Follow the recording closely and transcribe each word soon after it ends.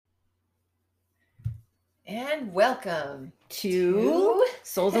And welcome to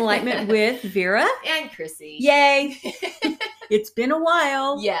Soul's Enlightenment with Vera and Chrissy. Yay! It's been a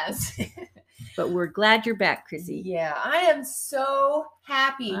while. Yes. But we're glad you're back, Chrissy. Yeah, I am so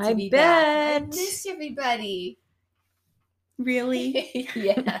happy to be bet. back. I missed everybody. Really?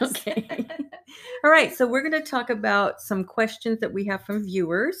 Yes. Okay. All right, so we're going to talk about some questions that we have from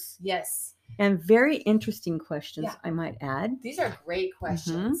viewers. Yes. And very interesting questions, Yeah. I might add. These are great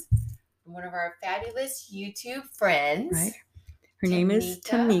questions. From one of our fabulous YouTube friends. Right. Her name is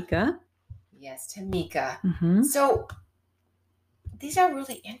Tamika. Yes, Tamika. So these are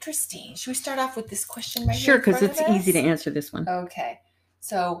really interesting. Should we start off with this question right Sure, here? Sure, because it's easy to answer this one. Okay.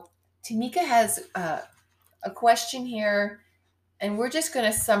 So Tamika has a question here, and we're just going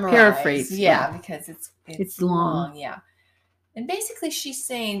to summarize. Paraphrase. Yeah, because it's long. Yeah. And basically she's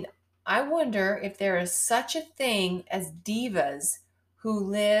saying, I wonder if there is such a thing as divas who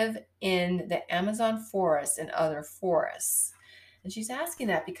live in the Amazon forest and other forests. And she's asking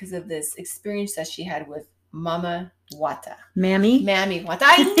that because of this experience that she had with Mama Wata. Mammy Wata.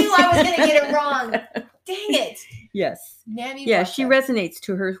 I knew I was going to get it wrong. Dang it. Yes. Mammy Yeah, Wata. she resonates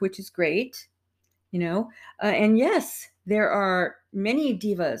to her, which is great. And yes, there are many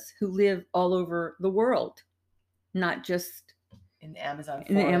divas who live all over the world, not just in the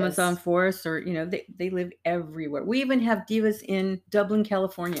Amazon forest, or they live everywhere. We even have divas in Dublin,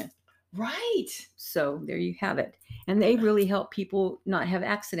 California. Right. So there you have it. And they really help people not have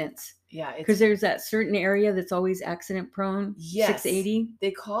accidents. Yeah. Because there's that certain area that's always accident prone. Yes. 680.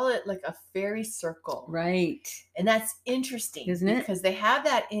 They call it like a fairy circle. Right. And that's interesting. Isn't it? Because they have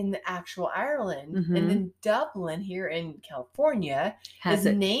that in the actual Ireland. Mm-hmm. And then Dublin here in California is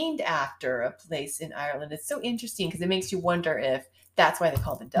named after a place in Ireland. It's so interesting because it makes you wonder if that's why they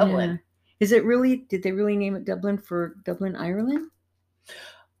called it Dublin. Yeah. Is it really? Did they really name it Dublin for Dublin, Ireland?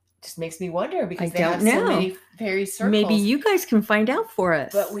 Just makes me wonder because they have so many fairy circles. Maybe you guys can find out for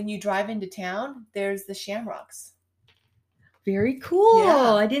us. But when you drive into town, there's the Shamrocks. Very cool.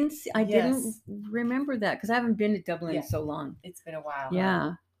 Yeah. I didn't remember that because I haven't been to Dublin in so long. It's been a while. Yeah.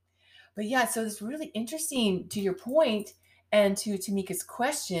 Huh? But yeah, so it's really interesting to your point and to Tamika's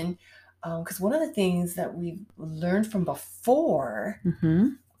question, because one of the things that we've learned from before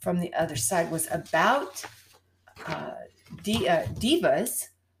from the other side was about divas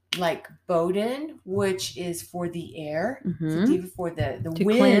like Bodin, which is for the air, so diva for the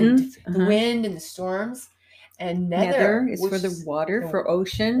wind, the wind and the storms. And Nether is for the water, for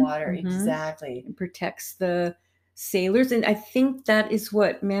ocean. Water, exactly. It protects the sailors. And I think that is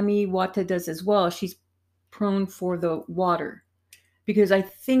what Mammy Wata does as well. She's prone for the water because I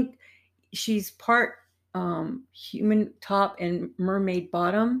think she's part human top and mermaid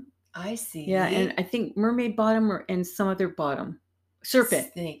bottom. I see. Yeah, and I think mermaid bottom and some other bottom.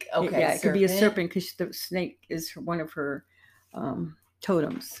 Serpent. Snake. Okay. Yeah, it could be a serpent because the snake is one of her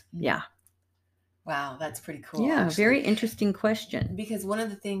totems. Yeah. Wow, that's pretty cool. Yeah, actually. Very interesting question. Because one of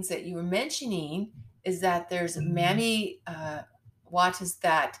the things that you were mentioning is that there's Mammy Watas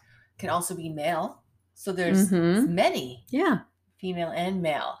that can also be male. So there's many. Yeah. Female and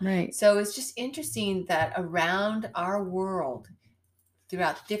male. Right. So it's just interesting that around our world,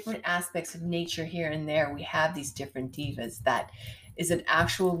 throughout different aspects of nature here and there, we have these different divas that is an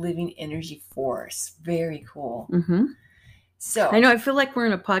actual living energy force. Very cool. So I know, I feel like we're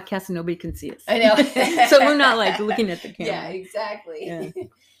in a podcast and nobody can see us. I know. So we're not like looking at the camera. Yeah, exactly.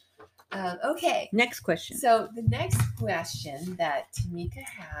 Yeah. Okay. Next question. So the next question that Tamika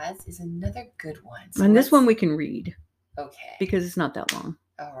has is another good one. So and this one we can read. Okay. Because it's not that long.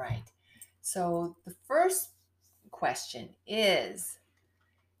 All right. So the first question is,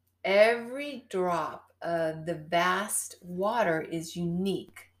 every drop of the vast water is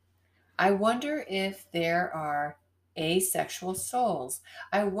unique. I wonder if there are asexual souls.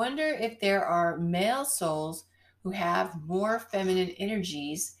 I wonder if there are male souls who have more feminine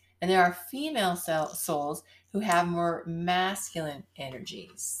energies, and there are female souls who have more masculine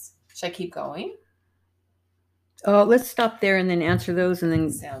energies. Should I keep going? Oh, let's stop there and then answer those and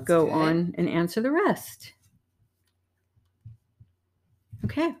then go good. On and answer the rest.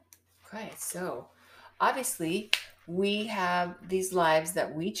 Okay. Okay, so obviously we have these lives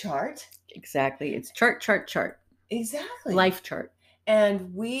that we chart. Exactly. It's chart. Exactly. Life chart.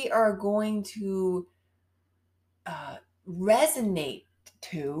 And we are going to resonate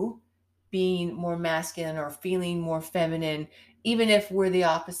to being more masculine or feeling more feminine, even if we're the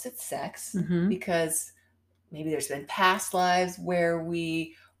opposite sex, because maybe there's been past lives where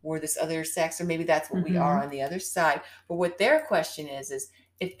we were this other sex, or maybe that's what we are on the other side. But what their question is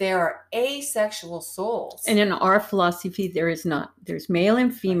if there are asexual souls. And in our philosophy, there is not. There's male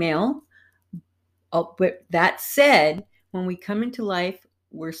and female. But that said, when we come into life,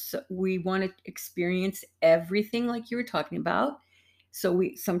 we want to experience everything like you were talking about. So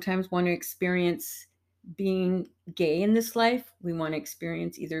we sometimes want to experience being gay in this life. We want to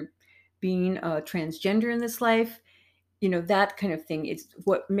experience either being transgender in this life. That kind of thing. It's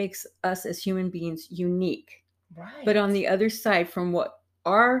what makes us as human beings unique. Right. But on the other side, from what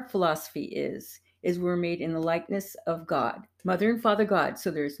our philosophy is we're made in the likeness of God, Mother and Father God.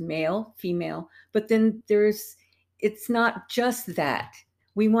 So there's male, female, but then it's not just that.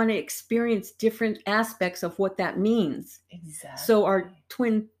 We want to experience different aspects of what that means. Exactly. So our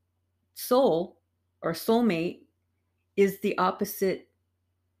twin soul or soulmate is the opposite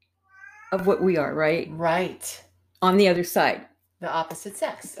of what we are, right? Right. On the other side. The opposite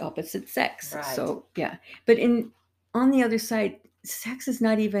sex. Opposite sex. Right. So yeah. But on the other side, sex is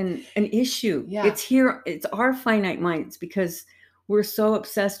not even an issue. Yeah. It's our finite minds, because we're so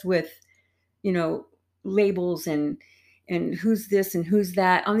obsessed with, labels and who's this and who's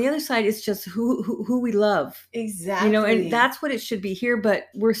that. On the other side, it's just who we love. Exactly. And that's what it should be here. But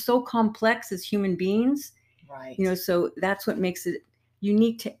we're so complex as human beings. Right. So that's what makes it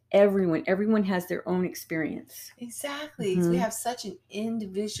unique to everyone. Everyone has their own experience. Exactly. Mm-hmm. We have such an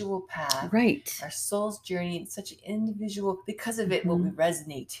individual path. Right. Our soul's journey, it's such an individual, because of it, Mm-hmm. what we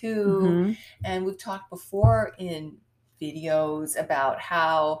resonate to. Mm-hmm. And we've talked before in videos about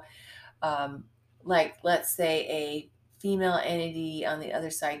how, like, let's say a female entity on the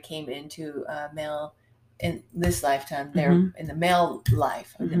other side came into a male in this lifetime, they're Mm-hmm. in the male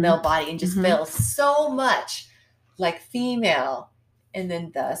life, in Mm-hmm. the male body, and just Mm-hmm. feels so much like female, and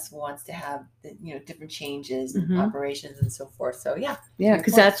then thus wants to have different changes and Mm-hmm. operations and so forth. So yeah,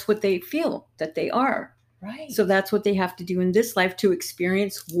 because that's what they feel that they are. Right. So that's what they have to do in this life to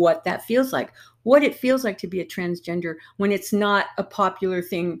experience what that feels like, what it feels like to be a transgender when it's not a popular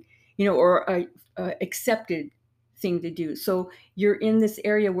thing, or a accepted thing to do. So you're in this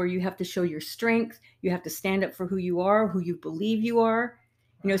area where you have to show your strength. You have to stand up for who you are, who you believe you are.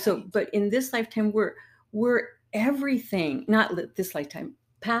 Right. So, but in this lifetime, we're everything. Not this lifetime,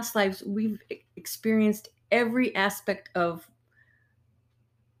 past lives, we've experienced every aspect of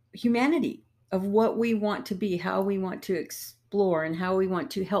humanity, of what we want to be, how we want to explore, and how we want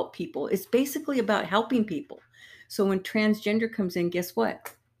to help people. It's basically about helping people. So when transgender comes in, guess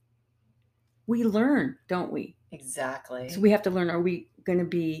what? We learn, don't we? Exactly. So we have to learn, are we going to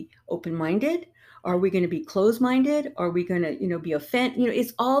be open-minded? Are we going to be closed-minded? Are we going to, be offended?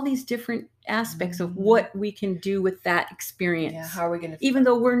 It's all these different aspects of what we can do with that experience. Yeah, how are we going to... Even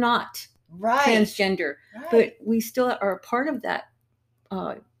though we're not transgender, but we still are a part of that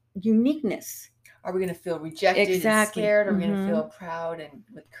uniqueness. Are we going to feel rejected and scared? Are we going to feel proud and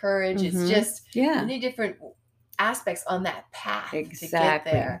with courage? It's just many different aspects on that path to get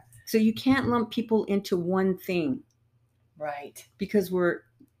there. So you can't lump people into one thing. Right. Because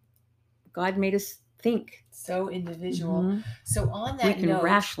God made us think. So individual. Mm-hmm. So on that note, we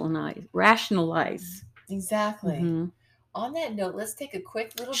can rationalize. Exactly. Mm-hmm. On that note, let's take a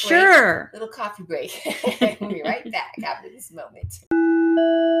quick little break. Sure. Little coffee break. We'll be right back after this moment.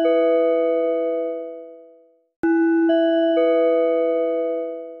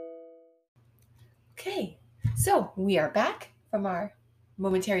 Okay. So we are back from our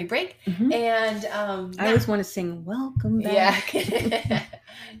momentary break. Mm-hmm. And I always want to sing welcome back. Yeah.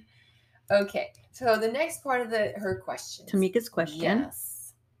 Okay. So the next part of her question. Tamika's question.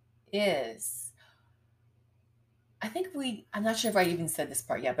 Yes. Is, I'm not sure if I even said this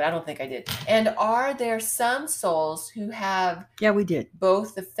part yet, but I don't think I did. And are there some souls who have... Yeah, we did.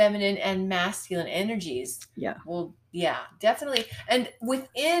 Both the feminine and masculine energies? Yeah. Well, yeah, definitely. And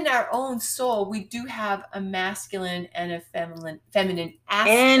within our own soul, we do have a masculine and a feminine aspect.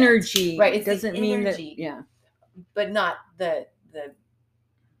 Energy. Right. It doesn't mean that. Yeah. But not the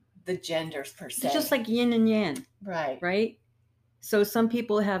genders per se. It's just like yin and yang. Right. Right. So some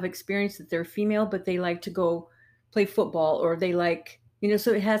people have experienced that they're female, but they like to go play football, or they like,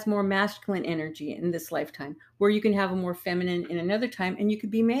 so it has more masculine energy in this lifetime, where you can have a more feminine in another time, and you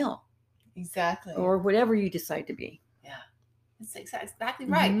could be male. Exactly. Or whatever you decide to be. Yeah. It's exactly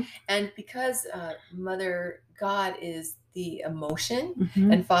right. Mm-hmm. And because Mother God is the emotion,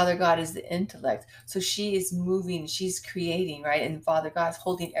 mm-hmm. and Father God is the intellect. So she is moving, she's creating, right? And Father God's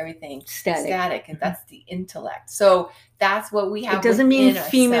holding everything static, and that's the intellect. So that's what we have. It doesn't mean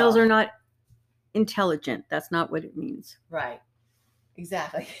females are not intelligent. That's not what it means. Right.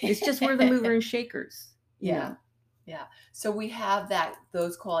 Exactly. It's just we're the mover and shakers. Yeah. Yeah. So we have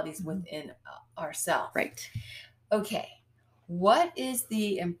those qualities within ourselves. Right. Okay. What is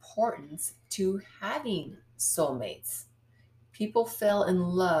the importance to having soulmates? People fell in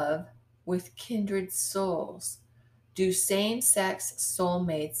love with kindred souls? Do same-sex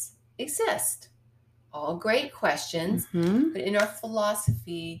soulmates exist? All great questions, Mhm. but in our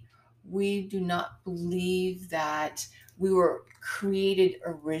philosophy, we do not believe that we were created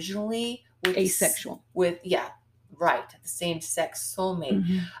originally with Asexual. the same-sex soulmate.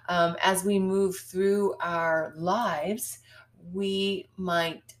 Mhm. As we move through our lives, we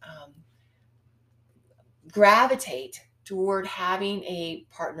might gravitate toward having a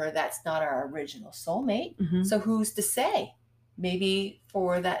partner that's not our original soulmate. Mhm. So who's to say? Maybe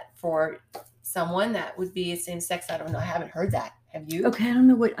for someone that would be same sex. I don't know. I haven't heard that. Have you? Okay, I don't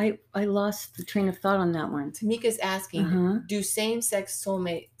know what I lost the train of thought on that one. Tamika's asking, Uh-huh. do same sex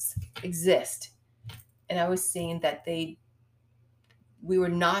soulmates exist? And I was saying that we were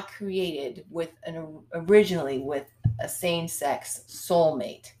not created originally with a same sex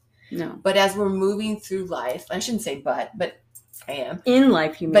soulmate. No. But as we're moving through life, I shouldn't say but I am. In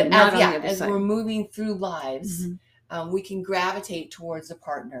life, you mean, not on the other as side. we're moving through lives, Mhm. we can gravitate towards a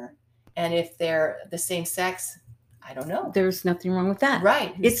partner. And if they're the same sex, I don't know. There's nothing wrong with that.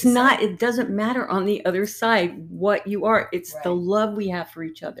 Right. It's not, it doesn't matter on the other side what you are. It's the Right. love we have for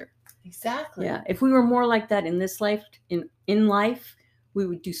each other. Exactly. Yeah. If we were more like that in this life, in life, we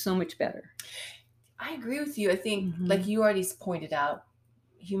would do so much better. I agree with you. I think, like you already pointed out,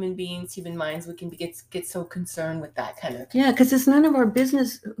 human beings, human minds, we can get so concerned with that kind of. Yeah, because it's none of our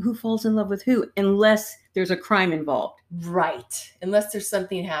business who falls in love with who, unless there's a crime involved. Right. Unless there's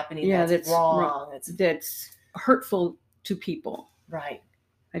something happening that's wrong. That's hurtful to people. Right.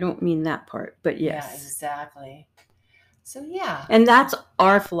 I don't mean that part, but yes. Yeah, exactly. So yeah. And that's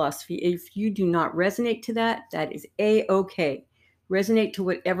our philosophy. If you do not resonate to that, that is A-okay. Resonate to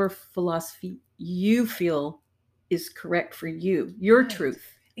whatever philosophy you feel is correct for you, your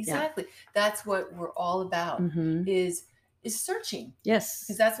truth. Exactly. Yeah. That's what we're all about, is searching. Yes.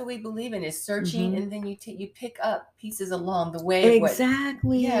 Because that's what we believe in, is searching, and then you pick up pieces along the way.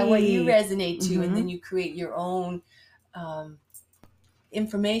 Exactly. What you resonate to, and then you create your own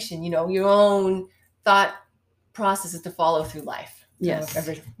information, your own thought processes to follow through life. Yes.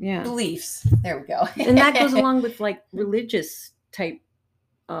 Beliefs. There we go. And that goes along with like religious type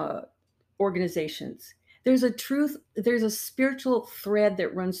organizations. There's a spiritual thread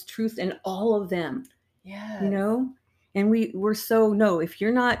that runs truth in all of them. Yeah. And we're so, no, if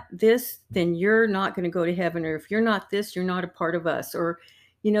you're not this, then you're not going to go to heaven. Or if you're not this, you're not a part of us. Or,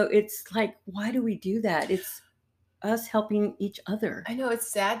 it's like, why do we do that? It's us helping each other. I know,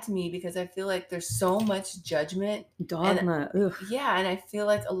 it's sad to me because I feel like there's so much judgment. Dogma. And I feel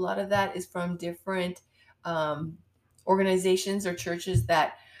like a lot of that is from different organizations or churches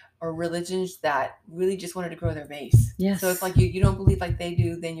or religions that really just wanted to grow their base. Yes. So if like you don't believe like they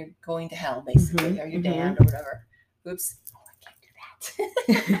do, then you're going to hell basically, or you're damned or whatever. Oops. Oh, I can't do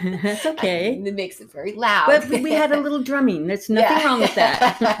that. That's okay. It makes it very loud. But we had a little drumming. There's nothing wrong with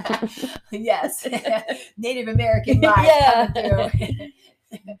that. Yes. Native American vibes coming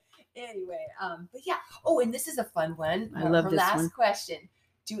through. Anyway, but yeah. Oh, and this is a fun one. I love this last one. question.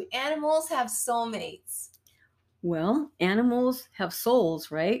 Do animals have soulmates? Well, animals have souls,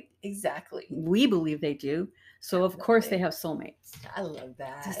 right? Exactly. We believe they do. So, of course, they have soulmates. I love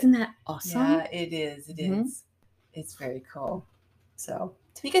that. Isn't that awesome? Yeah, it is. It is. It's very cool. So,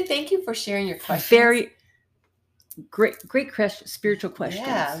 Tamika, thank you for sharing your questions. Very great spiritual questions.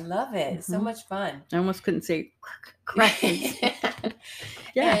 Yeah, I love it. So much fun. I almost couldn't say questions.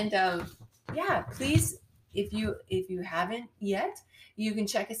 Yeah. And please, if you haven't yet, you can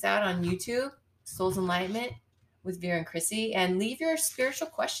check us out on YouTube, Souls Enlightenment with Vera and Chrissy, and leave your spiritual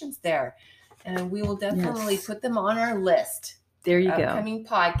questions there. And we will definitely put them on our list. There you go. Upcoming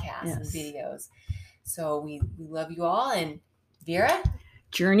podcasts and videos. So we love you all. And Vera?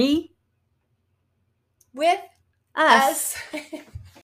 Journey with us.